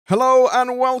Hello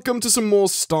and welcome to some more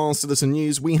Star Citizen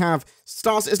news. We have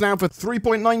Star Citizen now for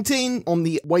 3.19 on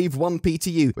the Wave 1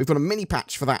 PTU. We've got a mini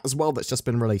patch for that as well that's just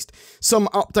been released. Some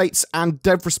updates and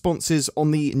dev responses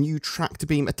on the new tractor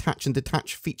beam attach and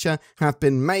detach feature have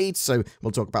been made, so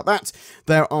we'll talk about that.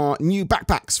 There are new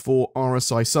backpacks for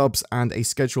RSI subs and a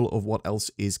schedule of what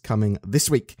else is coming this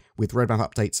week, with roadmap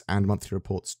updates and monthly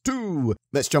reports too.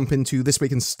 Let's jump into this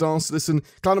week in Star Citizen.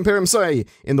 Cloud Imperium say,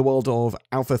 in the world of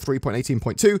Alpha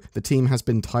 3.18.2, the team has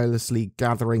been tirelessly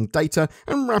gathering data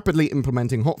and rapidly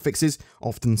implementing hotfixes,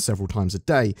 often several times a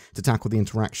day, to tackle the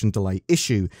interaction delay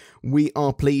issue. We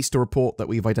are pleased to report that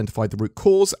we've identified the root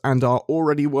cause and are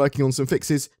already working on some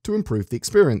fixes to improve the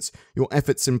experience. Your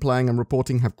efforts in playing and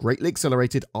reporting have greatly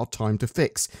accelerated our time to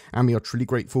fix, and we are truly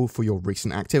grateful for your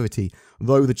recent activity.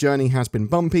 Though the journey has been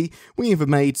bumpy, we have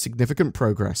made significant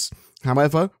progress.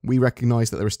 However, we recognise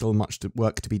that there is still much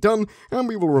work to be done, and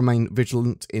we will remain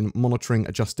vigilant in monitoring,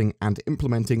 adjusting, and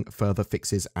implementing further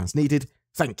fixes as needed.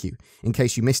 Thank you. In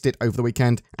case you missed it over the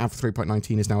weekend, Alpha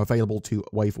 3.19 is now available to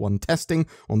Wave 1 testing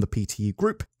on the PTU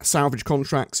group. Salvage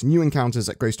contracts, new encounters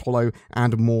at Ghost Hollow,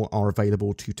 and more are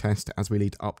available to test as we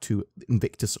lead up to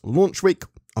Invictus Launch Week,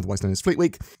 otherwise known as Fleet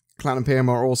Week. Cloud Imperium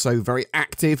are also very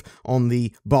active on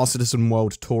the Bar Citizen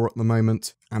World Tour at the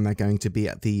moment, and they're going to be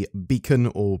at the Beacon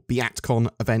or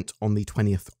BeatCon event on the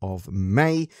 20th of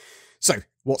May. So,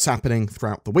 what's happening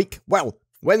throughout the week? Well,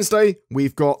 Wednesday,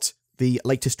 we've got the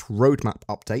latest roadmap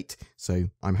update, so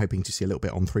I'm hoping to see a little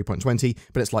bit on 3.20,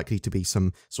 but it's likely to be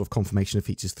some sort of confirmation of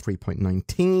features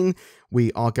 3.19.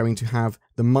 We are going to have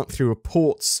the monthly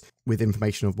reports with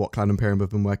information of what Cloud Imperium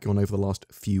have been working on over the last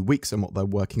few weeks and what they're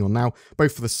working on now,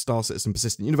 both for the Star Citizen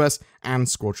Persistent Universe and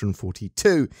Squadron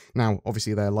 42. Now,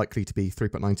 obviously, they're likely to be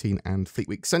 3.19 and Fleet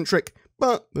Week centric,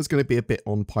 but there's going to be a bit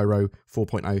on Pyro,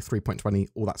 4.0, 3.20,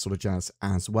 all that sort of jazz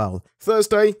as well.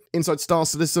 Thursday, Inside Star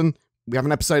Citizen, we have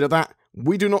an episode of that.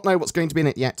 We do not know what's going to be in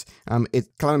it yet.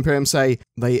 Cloud Imperium say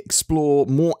they explore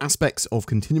more aspects of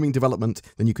continuing development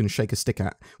than you can shake a stick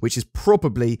at, which is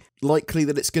probably likely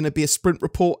that it's going to be a sprint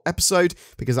report episode,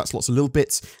 because that's lots of little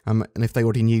bits. And if they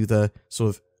already knew the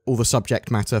sort of all the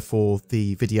subject matter for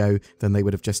the video, then they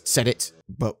would have just said it.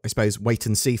 But I suppose wait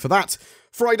and see for that.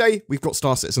 Friday, we've got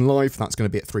Star Citizen Live. That's going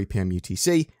to be at 3 PM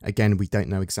UTC. Again, we don't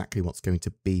know exactly what's going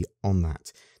to be on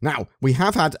that. Now, we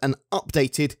have had an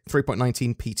updated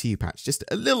 3.19 PTU patch, just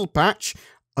a little patch.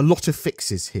 A lot of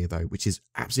fixes here, though, which is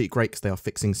absolutely great because they are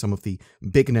fixing some of the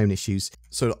big known issues.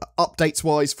 So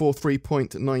updates-wise for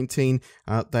 3.19,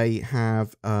 they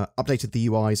have updated the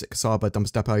UIs at Kasaba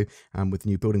Dumpster Depot with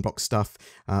new building block stuff.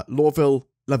 Lorville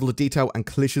level of detail and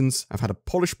collisions have had a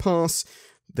polish pass.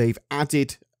 They've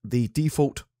added the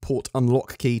default port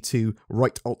unlock key to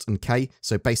right Alt and K.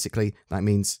 So basically, that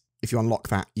means if you unlock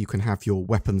that, you can have your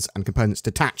weapons and components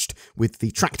detached with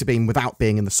the tractor beam without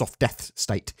being in the soft death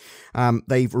state.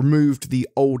 They've removed the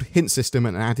old hint system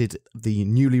and added the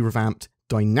newly revamped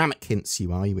dynamic hints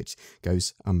UI, which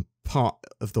goes part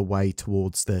of the way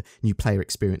towards the new player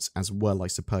experience as well, I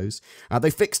suppose.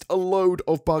 They fixed a load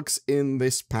of bugs in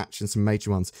this patch and some major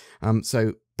ones.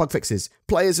 So bug fixes.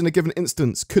 Players in a given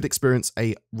instance could experience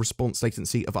a response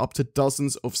latency of up to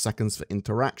dozens of seconds for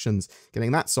interactions.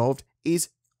 Getting that solved is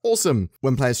awesome.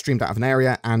 When players streamed out of an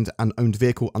area and an owned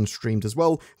vehicle unstreamed as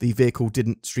well, the vehicle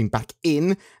didn't stream back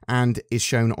in and is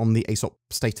shown on the ASOP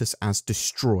status as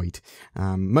destroyed.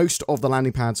 Most of the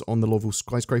landing pads on the Lorville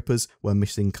skyscrapers were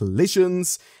missing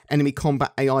collisions. Enemy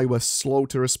combat AI were slow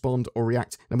to respond or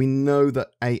react. And we know that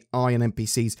AI and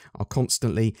NPCs are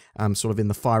constantly sort of in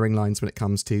the firing lines when it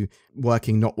comes to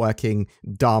working, not working,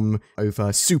 dumb,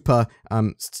 over super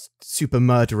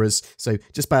murderers. So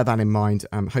just bear that in mind.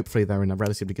 Hopefully they're in a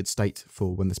relatively good state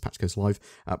for when this patch goes live.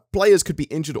 Players could be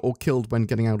injured or killed when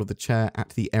getting out of the chair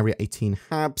at the Area 18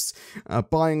 Habs.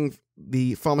 Buying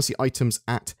the pharmacy items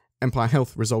at Empire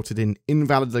Health resulted in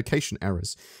invalid location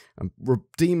errors.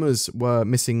 Redeemers were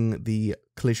missing the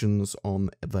collisions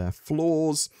on their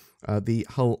floors. The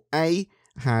Hull A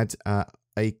had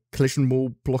a collision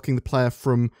wall blocking the player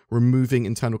from removing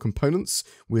internal components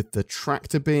with the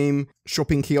tractor beam.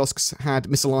 Shopping kiosks had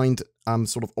misaligned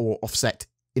sort of or offset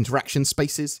interaction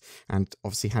spaces, and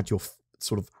obviously had your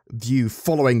sort of view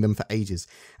following them for ages.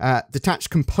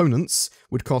 Detached components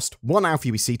would cost 1 Alpha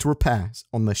UEC to repair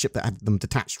on the ship that had them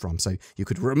detached from. So you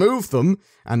could remove them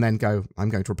and then go, I'm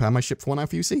going to repair my ship for 1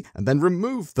 Alpha UEC, and then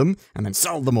remove them and then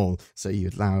sell them all. So you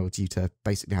allowed you to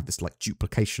basically have this like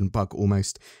duplication bug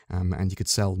almost, and you could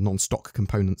sell non-stock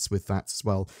components with that as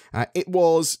well. It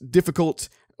was difficult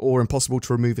or impossible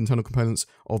to remove internal components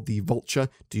of the Vulture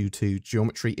due to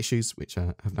geometry issues, which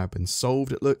have now been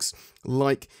solved, it looks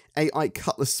like. AI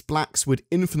Cutlass Splacks would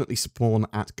infinitely spawn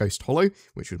at Ghost Hollow,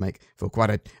 which would make for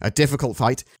quite a difficult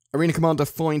fight. Arena Commander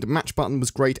Find Match button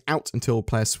was grayed out until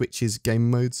player switches game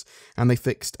modes, and they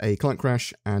fixed a client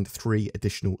crash and 3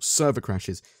 additional server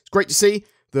crashes. It's great to see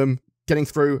them getting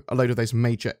through a load of those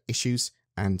major issues.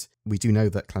 And we do know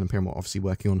that Cloud Imperium are obviously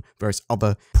working on various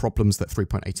other problems that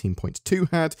 3.18.2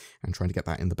 had, and trying to get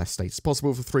that in the best state as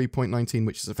possible for 3.19,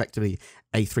 which is effectively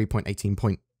a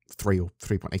 3.18.3 or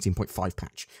 3.18.5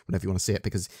 patch, whenever you want to see it,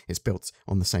 because it's built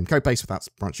on the same code base without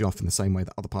branching off in the same way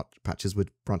that other patches would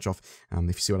branch off, if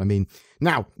you see what I mean.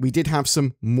 Now, we did have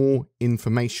some more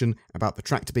information about the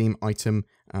tractor beam item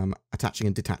attaching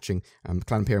and detaching.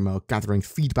 Cloud Imperium are gathering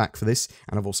feedback for this,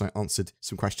 and I've also answered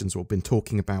some questions or been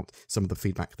talking about some of the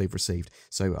feedback they've received.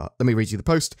 So let me read you the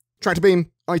post. Tractor beam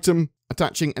item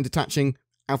attaching and detaching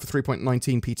Alpha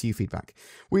 3.19 PTU feedback.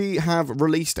 We have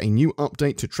released a new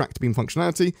update to tractor beam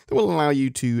functionality that will allow you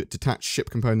to detach ship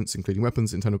components, including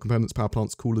weapons, internal components, power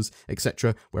plants, coolers,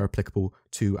 etc., where applicable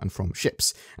to and from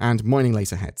ships, and mining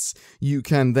laser heads. You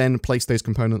can then place those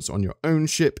components on your own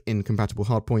ship in compatible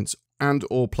hardpoints, and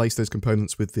or place those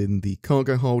components within the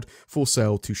cargo hold for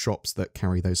sale to shops that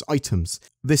carry those items.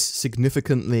 This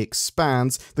significantly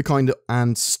expands the kind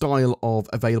and style of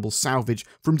available salvage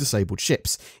from disabled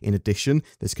ships. In addition,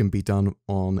 this can be done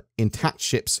on intact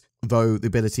ships, though the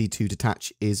ability to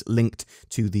detach is linked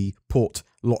to the port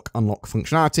lock-unlock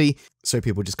functionality, so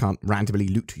people just can't randomly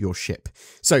loot your ship.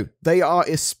 So they are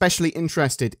especially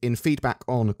interested in feedback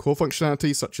on core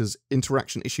functionality, such as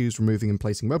interaction issues, removing and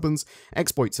placing weapons,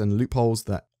 exploits and loopholes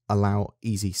that allow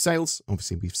easy sales.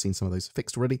 Obviously, we've seen some of those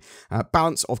fixed already.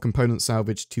 Balance of component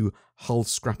salvage to hull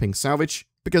scrapping salvage,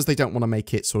 because they don't want to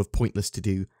make it sort of pointless to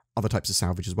do other types of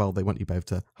salvage as well. They want you both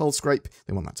to hull scrape.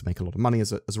 They want that to make a lot of money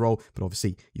as a role, but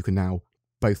obviously you can now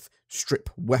both strip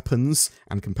weapons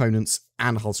and components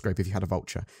and hull scrape if you had a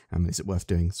Vulture. Is it worth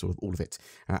doing sort of all of it?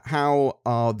 How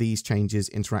are these changes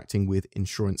interacting with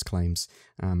insurance claims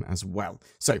as well?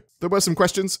 So there were some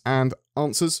questions and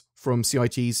answers from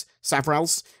CIG's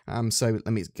Savrals. So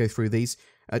let me go through these.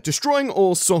 Destroying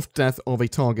or soft death of a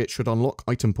target should unlock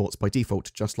item ports by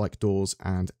default, just like doors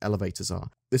and elevators are.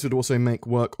 This would also make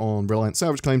work on Reliant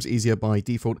salvage claims easier by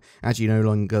default, as you no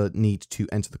longer need to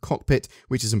enter the cockpit,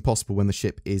 which is impossible when the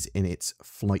ship is in its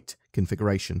flight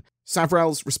configuration.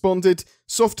 Savrals responded,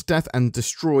 soft death and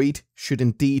destroyed should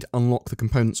indeed unlock the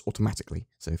components automatically.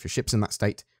 So if your ship's in that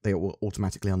state, they will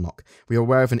automatically unlock. We are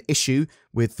aware of an issue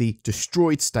with the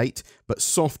destroyed state, but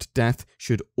soft death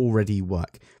should already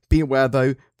work. Be aware,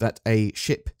 though, that a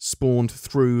ship spawned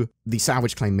through the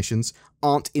salvage claim missions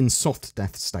aren't in soft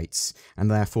death states, and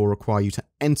therefore require you to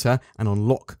enter and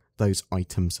unlock those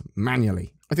items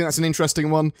manually. I think that's an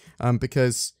interesting one,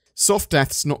 because soft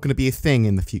death's not going to be a thing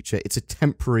in the future. It's a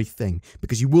temporary thing,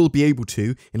 because you will be able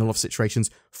to, in a lot of situations,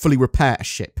 fully repair a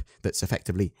ship that's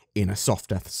effectively in a soft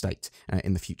death state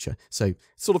in the future. So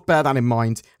sort of bear that in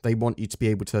mind. They want you to be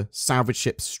able to salvage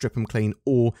ships, strip them clean,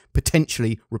 or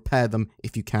potentially repair them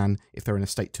if you can, if they're in a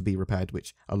state to be repaired,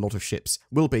 which a lot of ships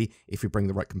will be if you bring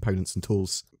the right components and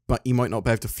tools. But you might not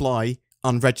be able to fly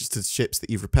unregistered ships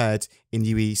that you've repaired in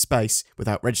UE space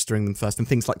without registering them first and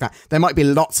things like that. There might be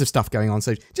lots of stuff going on,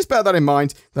 so just bear that in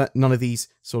mind, that none of these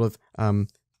sort of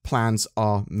plans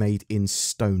are made in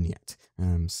stone yet.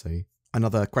 So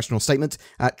another question or statement.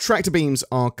 Tractor beams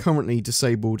are currently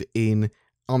disabled in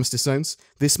armistice zones.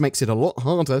 This makes it a lot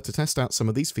harder to test out some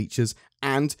of these features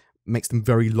and makes them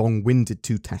very long-winded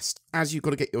to test, as you've got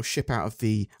to get your ship out of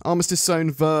the armistice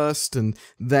zone first, and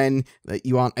then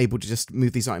you aren't able to just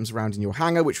move these items around in your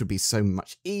hangar, which would be so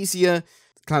much easier.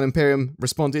 Cloud Imperium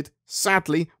responded,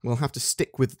 sadly, we'll have to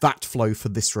stick with that flow for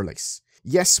this release.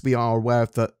 Yes, we are aware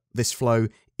that this flow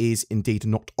is indeed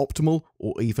not optimal,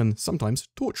 or even sometimes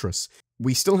torturous.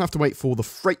 We still have to wait for the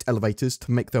freight elevators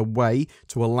to make their way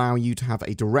to allow you to have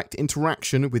a direct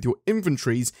interaction with your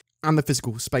inventories and the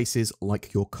physical spaces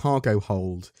like your cargo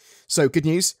hold. So good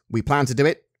news, we plan to do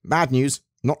it. Bad news,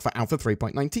 not for Alpha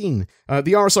 3.19.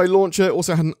 The RSI launcher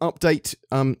also had an update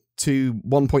to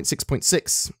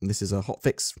 1.6.6. This is a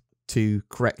hotfix to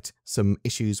correct some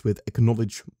issues with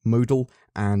acknowledge modal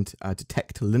and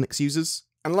detect Linux users.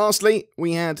 And lastly,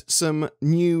 we had some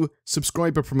new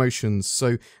subscriber promotions.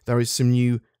 So there is some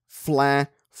new flair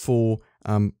for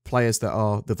players that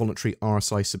are the voluntary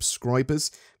RSI subscribers.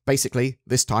 Basically,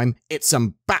 this time, it's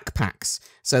some backpacks.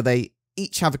 So they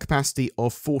each have a capacity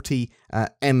of 40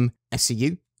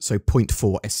 MSCU, so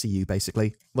 0.4 SCU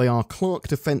basically. They are Clark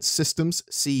Defense Systems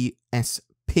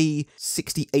CSP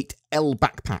 68L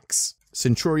backpacks.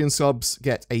 Centurion subs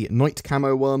get a Night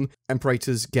Camo one.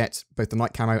 Emperators get both the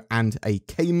Night Camo and a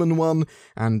Cayman one.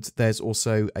 And there's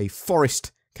also a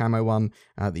Forest Camo one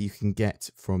that you can get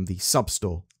from the sub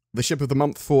store. The ship of the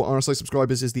month for RSI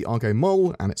subscribers is the Argo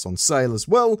Mole, and it's on sale as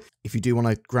well. If you do want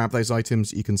to grab those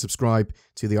items, you can subscribe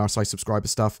to the RSI subscriber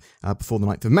stuff before the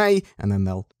 9th of May, and then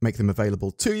they'll make them available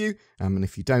to you. And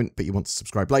if you don't, but you want to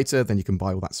subscribe later, then you can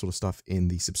buy all that sort of stuff in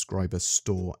the subscriber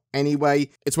store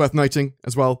anyway. It's worth noting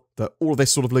as well that all of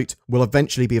this sort of loot will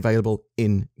eventually be available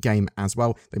in-game as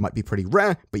well. They might be pretty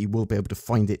rare, but you will be able to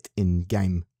find it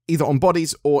in-game, either on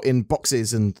bodies or in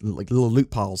boxes and like little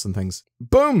loot piles and things.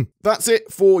 Boom! That's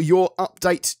it for your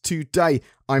update today.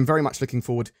 I'm very much looking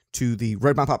forward to the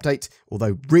roadmap update,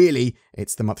 although really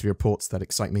it's the monthly reports that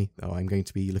excite me, that I'm going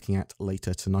to be looking at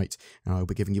later tonight, and I'll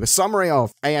be giving you a summary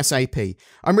of ASAP.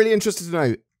 I'm really interested to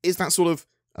know, is that sort of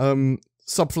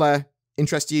subflare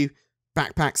interest you?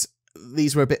 Backpacks,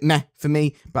 these were a bit meh for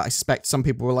me, but I suspect some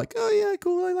people were like, oh yeah,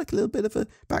 cool, I like a little bit of a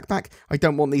backpack. I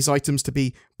don't want these items to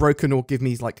be broken or give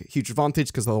me like a huge advantage,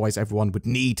 because otherwise everyone would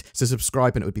need to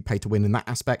subscribe and it would be pay to win in that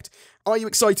aspect. Are you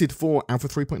excited for Alpha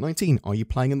 3.19? Are you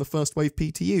playing in the first wave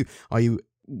PTU? Are you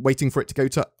waiting for it to go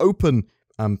to open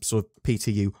sort of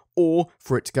PTU, or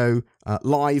for it to go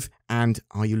live? And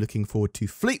are you looking forward to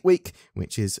Fleet Week,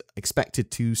 which is expected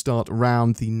to start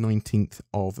around the 19th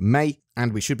of May?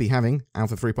 And we should be having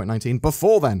Alpha 3.19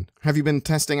 before then. Have you been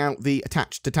testing out the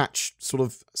attach-detach sort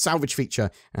of salvage feature?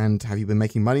 And have you been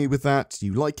making money with that? Do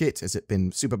you like it? Has it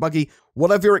been super buggy?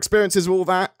 Whatever your experience is with all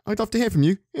that, I'd love to hear from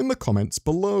you in the comments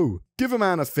below. Give a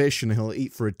man a fish and he'll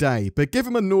eat for a day, but give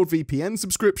him a NordVPN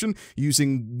subscription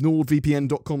using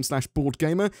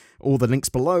nordvpn.com/BoredGamer, or the links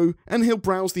below, and he'll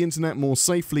browse the internet more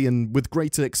safely and with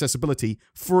greater accessibility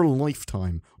for a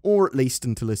lifetime, or at least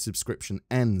until his subscription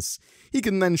ends. He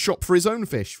can then shop for his own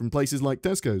fish from places like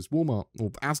Tesco's, Walmart,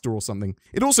 or Asda or something.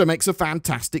 It also makes a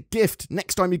fantastic gift.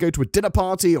 Next time you go to a dinner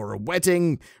party or a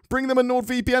wedding, bring them a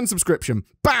NordVPN subscription.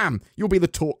 Bam! You'll be the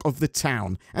talk of the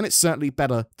town, and it's certainly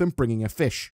better than bringing a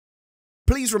fish.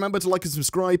 Please remember to like and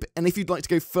subscribe, and if you'd like to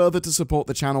go further to support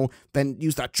the channel, then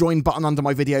use that join button under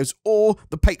my videos or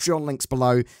the Patreon links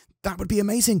below. That would be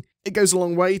amazing. It goes a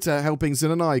long way to helping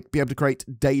Zin and I be able to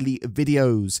create daily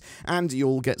videos, and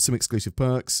you'll get some exclusive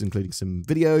perks, including some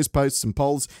videos, posts, and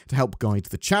polls to help guide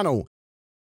the channel.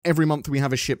 Every month we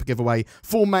have a ship giveaway.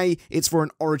 For May, it's for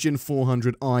an Origin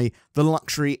 400i, the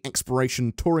luxury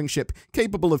exploration touring ship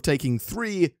capable of taking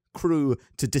 3 crew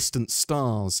to distant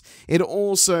stars. It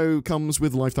also comes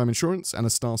with lifetime insurance and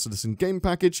a Star Citizen game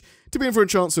package. To be in for a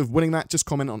chance of winning that, just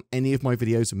comment on any of my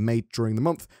videos made during the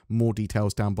month. More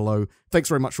details down below. Thanks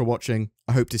very much for watching.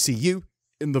 I hope to see you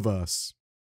in the verse.